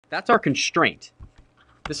That's our constraint.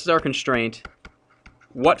 This is our constraint.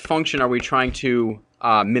 What function are we trying to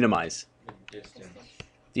minimize? Distance.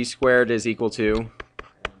 D squared is equal to.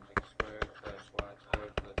 X squared plus y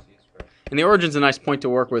squared plus z squared. And the origin's a nice point to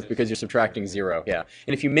work with because you're subtracting 0. Yeah.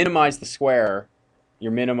 And if you minimize the square,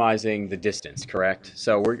 you're minimizing the distance, correct?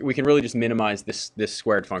 So we can really just minimize this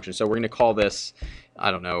squared function. So we're going to call this,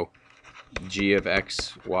 I don't know, g of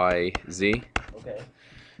x, y, z. Okay.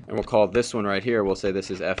 And we'll call this one right here, we'll say this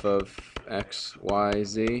is f of x, y,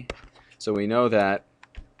 z. So we know that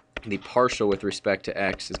the partial with respect to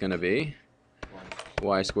x is going to be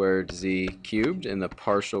y squared z cubed, and the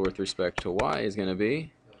partial with respect to y is going to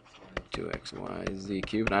be 2xy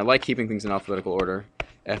cubed. And I like keeping things in alphabetical order.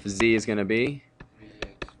 Fz is going to be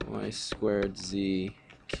y squared z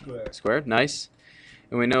squared. Nice.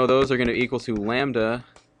 And we know those are going to equal to lambda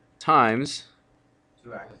times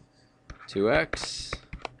 2x,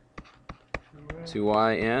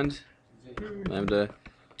 2y, and lambda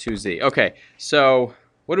 2z. Okay, so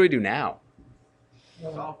what do we do now?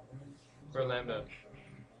 For lambda.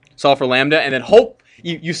 Solve for lambda, and then hope.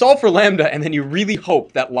 You solve for lambda, and then you really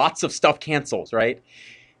hope that lots of stuff cancels, right?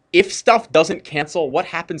 If stuff doesn't cancel, what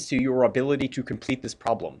happens to your ability to complete this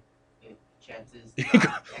problem? Chances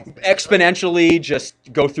Exponentially just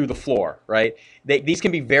go through the floor, right? These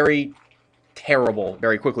can be very terrible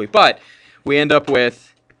very quickly, but we end up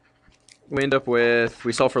with,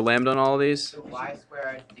 we solve for lambda on all of these. So y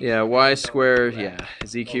squared. Yeah, y squared, yeah,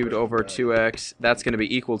 z cubed over 2x. That's going to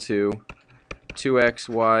be equal to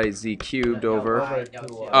 2xy z cubed over.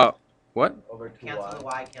 Oh, what? Over 2y. Cancel the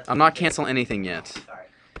y. Cancel I'm not canceling anything yet. Sorry.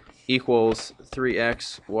 Equals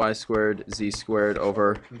 3x y squared z squared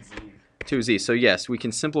over 2z. So yes, we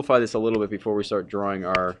can simplify this a little bit before we start drawing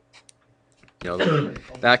our,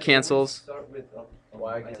 that cancels. Start with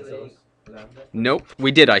y cancels. Nope, we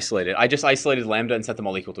did isolate it. I just isolated lambda and set them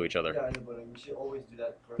all equal to each other. Yeah, I know, but we should always do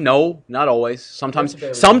that first. No, not always. Sometimes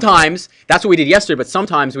that's what we did yesterday. But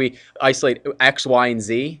sometimes we isolate x, y, and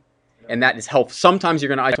z, and that is helpful. Sometimes you're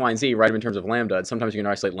going to isolate y and z, write them in terms of lambda, and sometimes you're going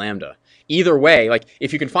to isolate lambda. Either way, like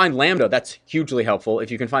if you can find lambda, that's hugely helpful.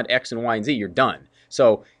 If you can find x and y and z, you're done.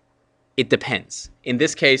 So it depends. In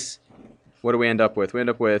this case, what do we end up with? We end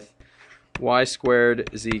up with y squared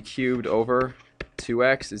z cubed over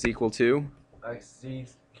 2x is equal to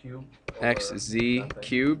xz cubed. xz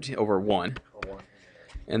cubed over 1.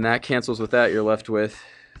 And that cancels with that. You're left with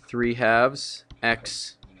 3 halves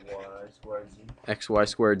x xy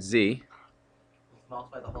squared z. Let's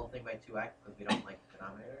multiply the whole thing by 2x because we don't like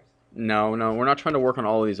denominators. No, we're not trying to work on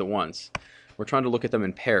all of these at once. We're trying to look at them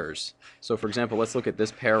in pairs. So for example, let's look at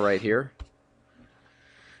this pair right here.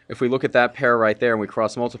 If we look at that pair right there and we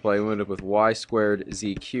cross multiply, we end up with y squared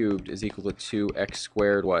z cubed is equal to 2x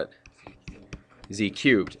squared what? Z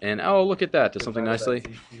cubed. And oh, look at that. Does something nicely?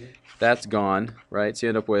 That's gone, right? So you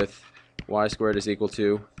end up with y squared is equal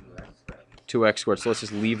to 2x squared. So let's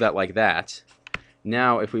just leave that like that.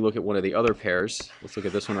 Now if we look at one of the other pairs, let's look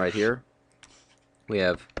at this one right here. We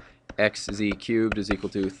have xz cubed is equal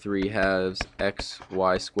to 3 halves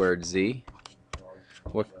xy squared z.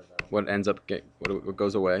 What ends up what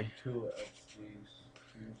goes away?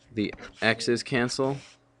 The x's cancel,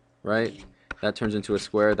 right? That turns into a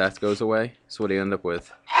square. That goes away. So what do you end up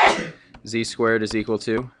with? Z squared is equal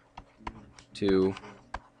to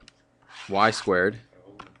y squared.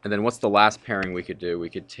 And then what's the last pairing we could do? We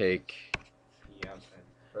could take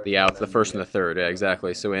the first and the third. Yeah,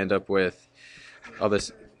 exactly. So we end up with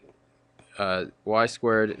this y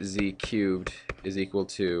squared z cubed is equal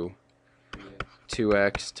to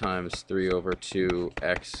 2x times 3 over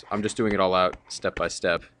 2x. I'm just doing it all out step by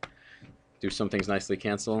step. Do some things nicely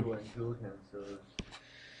cancel.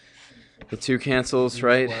 The 2 cancels,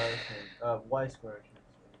 right? Y squared.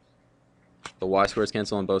 The y squares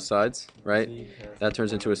cancel on both sides, right? That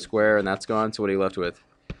turns into a square, and that's gone. So what are you left with?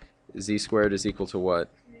 Z squared is equal to what?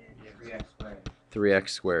 3x squared. 3x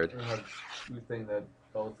squared. You think that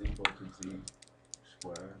both equal to z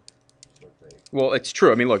squared? Well, it's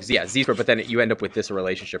true. I mean, look, yeah, z squared, but then you end up with this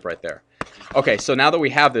relationship right there. Okay, so now that we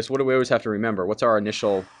have this, what do we always have to remember? What's our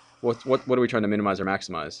initial, what are we trying to minimize or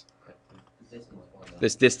maximize?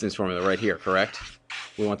 This distance formula right here, correct?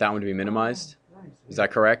 We want that one to be minimized. Is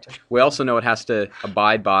that correct? We also know it has to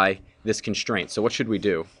abide by this constraint. So what should we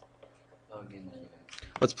do?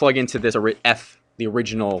 Let's plug into this f, the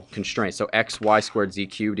original constraint. So x y squared z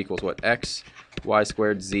cubed equals what? X y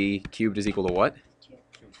squared z cubed is equal to what?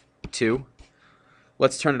 2.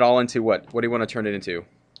 Let's turn it all into what? What do you want to turn it into?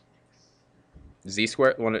 Z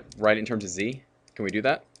squared? Want to write it in terms of z? Can we do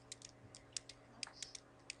that?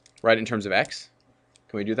 Write it in terms of x?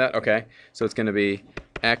 Can we do that? Okay. So it's going to be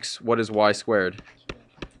x, what is y squared?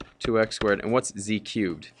 2x squared. And what's z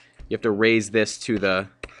cubed? You have to raise this to the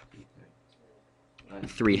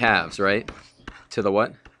 3 halves, right? To the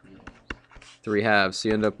what? 3 halves. So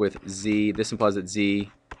you end up with z. This implies that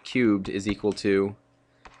z cubed is equal to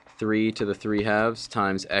 3 to the 3 halves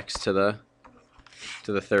times x to the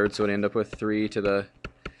third. So what I end up with 3 to the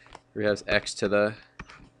 3 halves x to the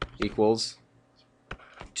equals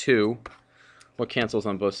 2. What cancels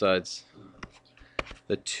on both sides?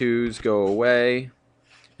 The 2's go away,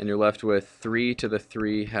 and you're left with 3 to the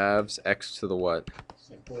 3 halves x to the what?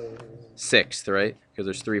 6th, right? Because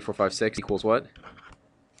there's 3, 4, 5, 6 equals what?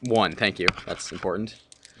 1. Thank you. That's important.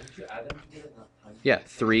 Did you add them together? Yeah,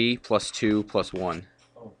 3 plus 2 plus 1.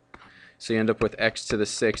 Oh. So you end up with x to the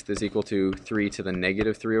 6th is equal to 3 to the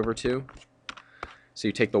negative 3 over 2. So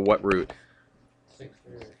you take the what root? 6.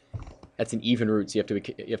 That's an even root, so you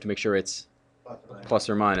have to make sure it's plus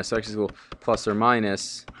or minus. So x is equal plus or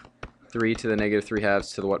minus 3 to the negative 3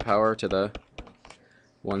 halves to the what power? To the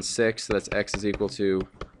 1/6. So that's x is equal to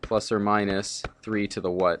plus or minus 3 to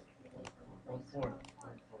the what? 1/4.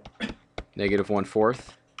 Negative 1/4.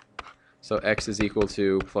 So x is equal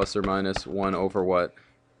to plus or minus 1 over what?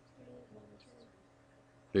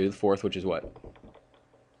 3 to the 4th, which is what?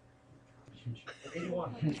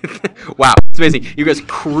 81. Wow, it's amazing. You guys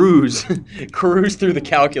cruise through the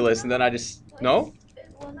calculus, and then I just no.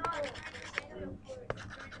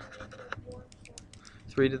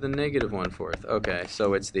 3 to the negative 1/4. Okay,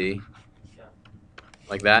 so it's the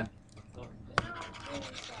like that.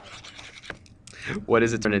 What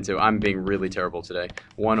does it turn into? I'm being really terrible today.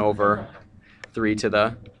 1 over 3 to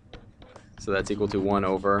the, so that's equal to 1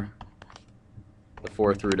 over the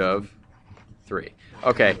 4th root of 3.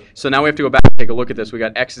 Okay, so now we have to go back and take a look at this. We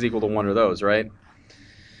got x is equal to 1 of those, right?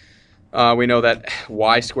 We know that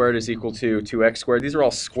y squared is equal to 2x squared. These are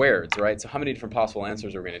all squareds, right? So how many different possible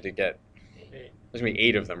answers are we going to get? There's going to be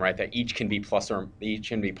 8 of them, right? That each can be each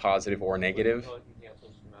can be positive or negative. You probably can cancel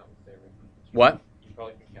some out with the original constraint. What? You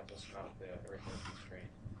probably can cancel some out with the original constraint.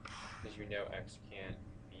 Because you know x can't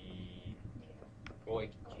be, well,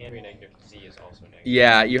 it can be negative, z is also negative.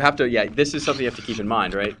 Yeah, you have to, yeah, this is something you have to keep in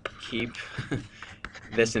mind, right? Keep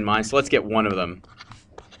this in mind. So let's get one of them.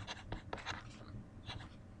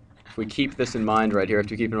 If we keep this in mind right here, we have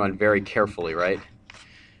to keep in mind very carefully, right?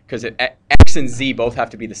 Because x and z both have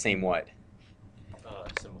to be the same what?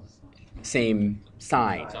 Similar. Same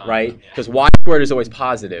sign, Sign, right? yeah. Because y squared is always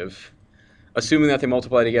positive. Assuming that they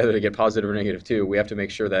multiply together to get positive or negative 2, we have to make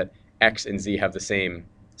sure that x and z have the same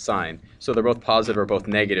sign. So they're both positive or both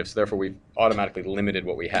negative, so therefore we've automatically limited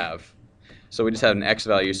what we have. So we just had an x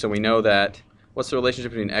value, so we know that, what's the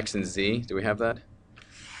relationship between x and z? Do we have that?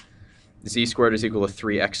 Z squared is equal to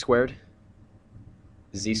 3x squared.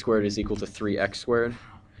 Z squared is equal to 3x squared.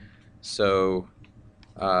 So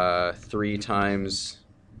 3 times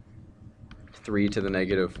 3 to the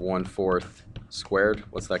negative 1/4 squared.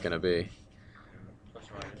 What's that going to be? Plus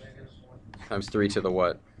or minus. Times 3 to the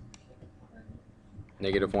what?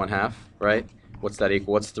 Negative 1/2, right? What's that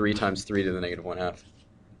equal? What's 3 times 3 to the negative 1/2?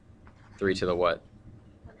 3 to the what?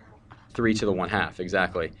 3 to the 1/2,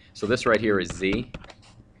 exactly. So this right here is z,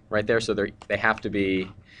 right there. So they have to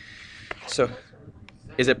be. So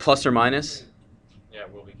is it plus or minus? Yeah,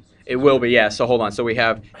 it will be. It will be, yeah. So hold on. So we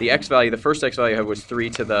have the x value. The first x value I have was 3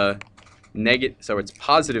 to the negative. So it's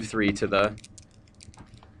positive 3 to the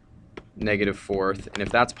negative 4th. And if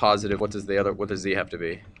that's positive, what does z have to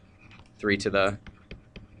be? 3 to the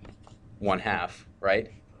 1/2,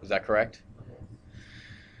 right? Is that correct?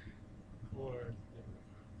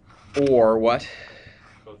 Or what?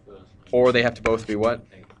 Both of those. Or they have to both be what?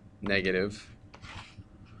 Negative.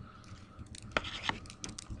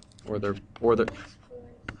 Or they're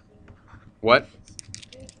what?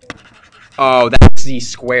 Oh, that's z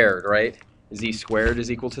squared, right? Z squared is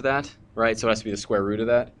equal to that, right? So it has to be the square root of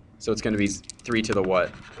that. So it's going to be 3 to the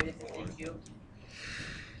what? Wait, is it z cubed?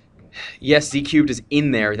 Yes, z cubed is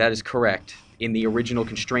in there. That is correct. In the original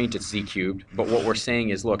constraint, it's z cubed. But what we're saying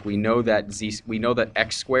is, look, we know that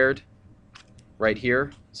x squared, right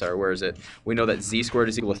here. Sorry, where is it? We know that z squared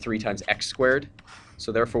is equal to 3 times x squared.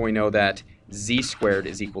 So therefore, we know that z squared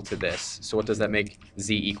is equal to this. So what does that make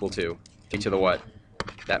z equal to? 3 to the what?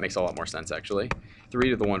 That makes a lot more sense, actually.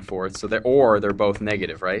 3 to the 1/4. So they're both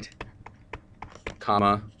negative, right?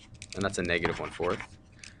 Comma, and that's a negative 1/4.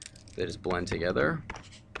 They just blend together.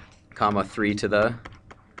 Comma 3 to the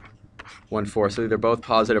 1/4. So they're both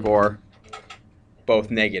positive or both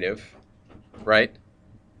negative, right?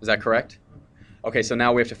 Is that correct? Okay, so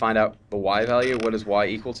now we have to find out the y value. What is y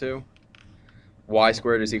equal to? Y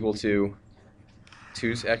squared is equal to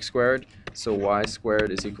 2x squared. So y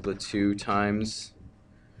squared is equal to 2 times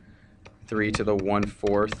 3 to the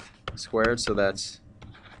 1/4 squared, so that's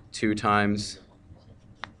 2 times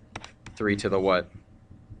 3 to the what?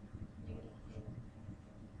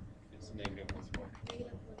 It's negative 1/4.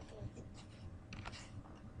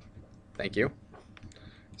 Thank you.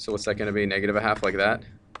 So what's that going to be? Negative a half, like that?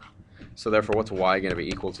 So therefore, what's y going to be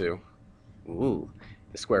equal to? Ooh,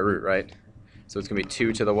 the square root, right? So it's going to be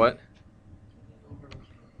 2 to the what?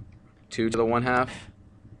 2 to the 1/2,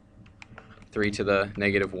 3 to the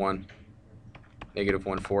negative 1, negative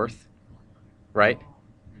 1/4, right?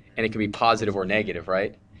 And it can be positive or negative,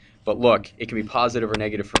 right? But look, it can be positive or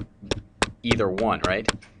negative for either one,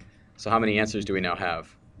 right? So how many answers do we now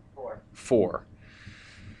have? 4. 4.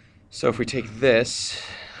 So if we take this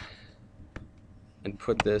and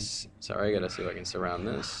put this, sorry, I gotta see if I can surround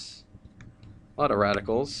this. A lot of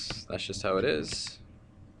radicals, that's just how it is.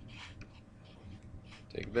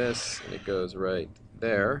 Take this, and it goes right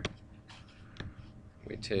there.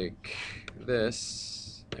 We take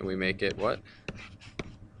this, and we make it what?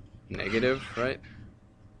 Negative, right?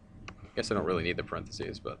 I guess I don't really need the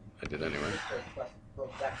parentheses, but I did anyway.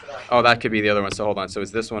 Oh, that could be the other one, so hold on. So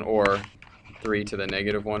is this one or 3 to the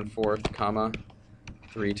negative 1/4, comma,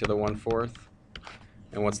 3 to the 1/4?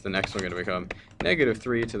 And what's the next one going to become? Negative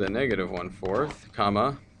 3 to the negative 1/4,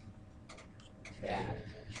 comma,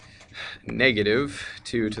 negative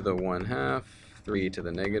 2 to the 1/2, 3 to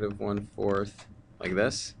the negative 1/4, like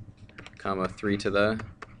this, comma, 3 to the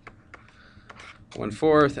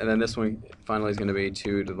 1/4, and then this one finally is going to be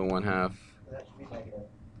 2 to the 1/2. That should be negative.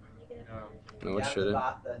 No, what should it?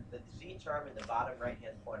 The Z term in the bottom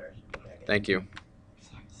right-hand corner should be negative. Thank you.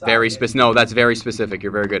 Sorry, Very it's- specific. No, that's very specific.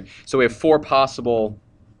 You're very good. So we have 4 possible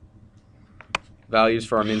values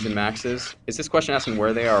for our mins and maxes. Is this question asking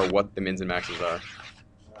where they are or what the mins and maxes are?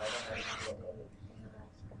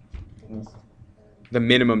 The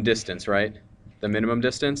minimum distance, right? The minimum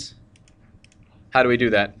distance? How do we do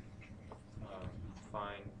that?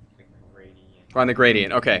 Find the gradient. Find the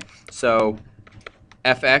gradient. Okay. So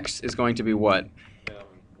fx is going to be what?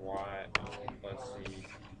 Y plus Z.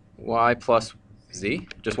 Y plus z?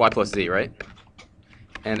 Just y plus z, right?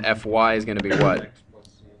 And fy is going to be what? X plus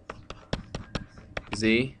Z.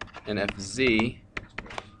 Z. And fz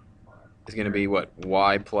is going to be what?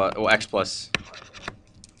 Y plus, oh, x plus.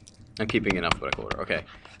 I'm keeping in alphabetical order. Okay.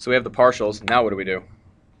 So we have the partials. Now what do we do?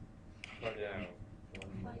 Plug it out.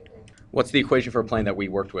 What's the equation for a plane that we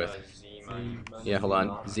worked with? Z minus Yeah, hold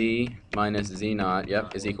on. Z minus z naught,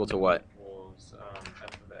 yep, is equal to what? equals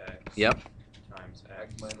f of x. Yep. Times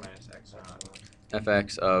x minus x naught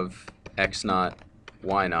Fx of x naught,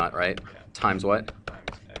 y naught, right? Yeah. Times what?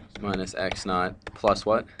 times x Minus x naught plus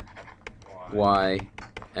what? Y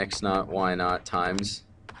x naught, y naught times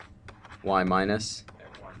y minus and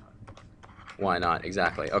y naught. y naught,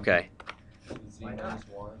 exactly. Okay. Z minus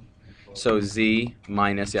 1. So z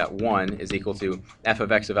minus, 1 is equal to f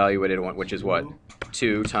of x evaluated 1, which is what?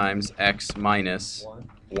 2 times x minus 1.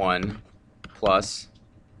 1 plus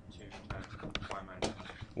 2 times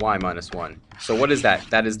y minus 1. So what is that?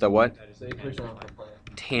 That is the what? That is The equation of the plane.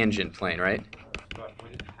 Tangent plane, right? But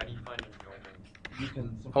how do you find a normal? You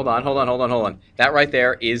can Hold on. That right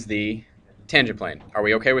there is the tangent plane. Are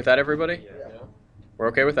we okay with that, everybody? Yeah. Yeah. We're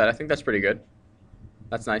okay with that. I think that's pretty good.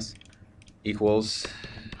 That's nice. Equals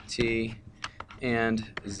t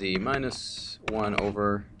and z minus 1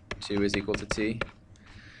 over 2 is equal to t.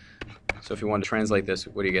 So if you want to translate this,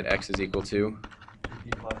 what do you get? X is equal to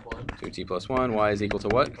 2t plus 1. 2t plus 1. Y is equal to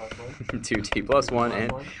what? T plus 1. 2t plus 1. And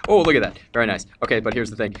Plus 1. oh, look at that. Very nice. Okay, but here's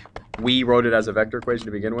the thing. We wrote it as a vector equation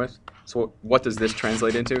to begin with. So what does this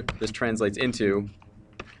translate into? This translates into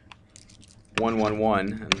 1, 1,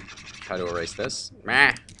 1. And try to erase this.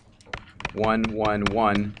 1, 1,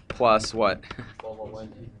 1 plus what? 12 over 1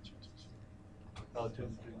 t. Oh, 2, 3.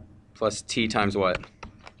 Plus t times what?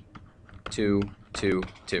 2, 2,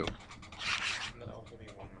 2. Couldn't that also be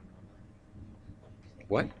 1, 1, 1?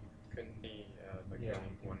 What? Couldn't be like Yeah. 1,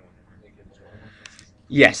 1, 1.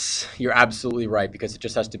 Yes, you're absolutely right because it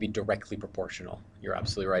just has to be directly proportional. You're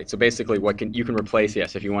absolutely right. So basically, you can replace,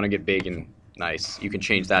 yes, if you want to get big and nice, you can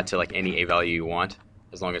change that to like any a value you want,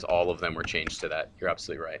 as long as all of them were changed to that. You're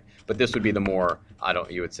absolutely right. But this would be the more,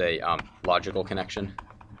 you would say, logical connection.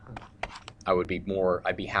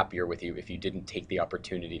 I'd be happier with you if you didn't take the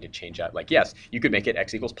opportunity to change that. Like, yes, you could make it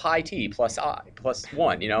x equals pi t plus I plus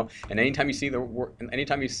 1, and anytime you see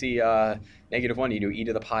negative 1, you do e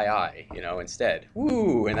to the pi I, instead.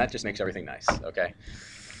 Woo, and that just makes everything nice, okay?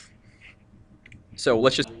 So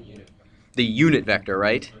let's just, the unit vector,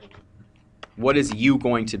 right? What is u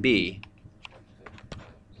going to be?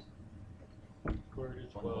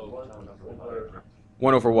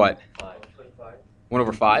 1 over what? 25. 1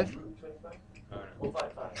 over 5? We'll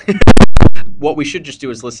find five. What we should just do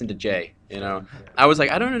is listen to Jay. You know, I was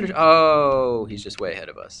like, I don't understand. Oh, he's just way ahead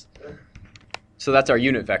of us. So that's our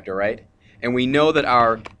unit vector, right? And we know that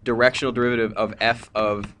our directional derivative of f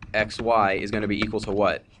of xy is going to be equal to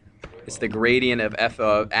what? It's the gradient of f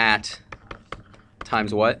of at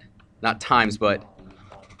times what? Not times, but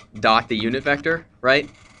dot the unit vector, right?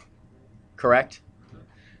 Correct?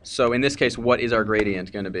 So in this case, what is our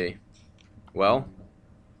gradient going to be? Well,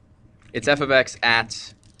 it's f of x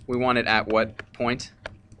at, we want it at what point?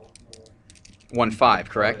 1, 5,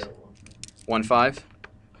 correct? 1, 5?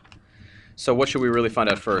 So what should we really find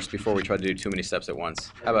out first before we try to do too many steps at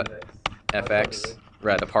once? How about fx?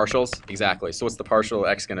 Right, the partials? Exactly. So what's the partial of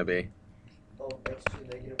x going to be? Oh,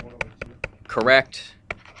 x2 negative 1 over 2. Correct.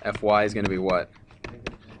 Fy is going to be what?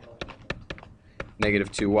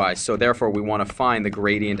 Negative 2y. So therefore, we want to find the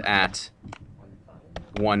gradient at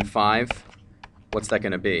 1, 5. What's that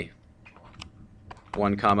going to be?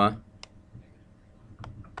 1 comma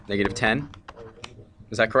negative 10.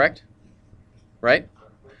 Is that correct? Right?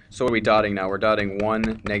 So what are we dotting now? We're dotting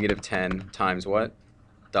 1, negative 10 times what?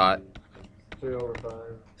 Dot 3 over 5.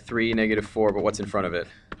 3, negative 4, but what's in front of it?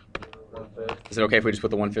 1/5. Is it okay if we just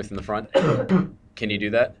put the 1/5 in the front? Can you do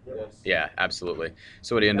that? Yes. Yeah, absolutely.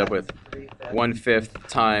 So what do you end up with? 3/5. 1/5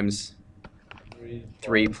 times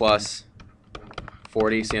 3 plus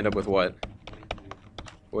 40, so you end up with what?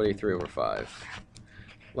 43 over 5.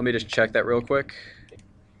 Let me just check that real quick.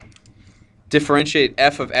 Differentiate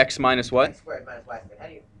f of x minus what? X squared minus y squared. How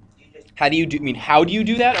do you just How do you do, I mean, how do you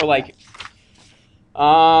do that? Or like,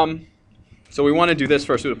 so we want to do this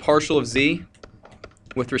first. Do the partial of z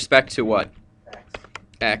with respect to what? x?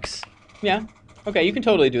 X. Yeah. Okay, you can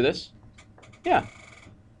totally do this. Yeah.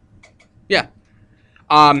 Yeah.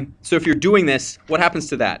 So if you're doing this, what happens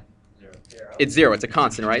to that? 0. It's 0. It's a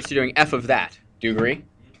constant, right? So you're doing f of that. Do you agree?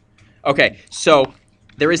 Okay. So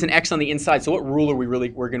there is an x on the inside. So what rule are we're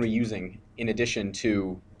going to be using in addition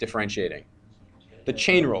to differentiating? The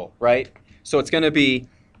chain rule, right? So it's going to be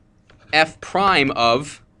f prime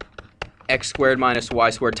of x squared minus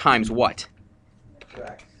y squared times what?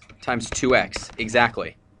 2x. Times 2x.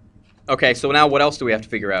 Exactly. Okay. So now what else do we have to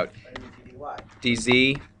figure out? dy.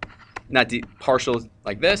 dz, not d, partial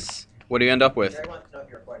like this. What do you end up with? Jerry wants to know if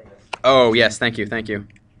you're recording this. Oh, yes, thank you, thank you.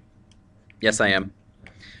 Yes, I am.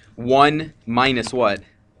 1 minus what?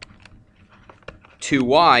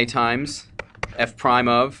 2y times f prime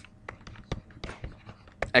of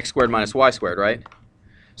x squared minus y squared, right?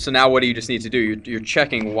 So now what do you just need to do? You're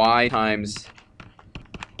checking y times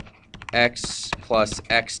x plus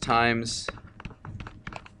x times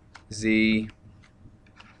z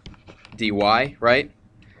dy, right?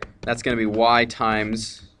 That's going to be y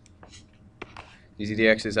times dz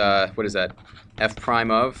dx is, what is that? F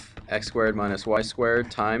prime of x squared minus y squared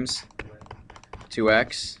times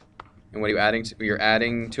 2x. And what are you adding to? You're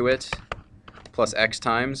adding to it plus x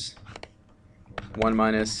times 1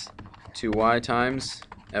 minus 2y times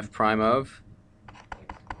f prime of.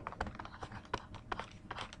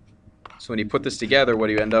 So when you put this together, what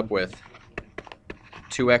do you end up with?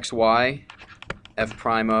 2xy f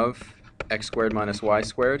prime of x squared minus y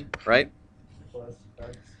squared, right? Plus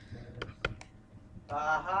x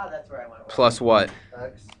Aha, that's where I went. Plus what?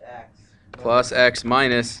 minus x. X. Plus x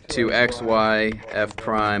minus 2xy f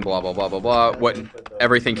prime blah blah blah blah blah. What?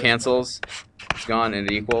 Everything cancels. It's gone and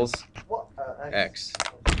it equals What? x.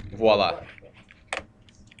 Voila.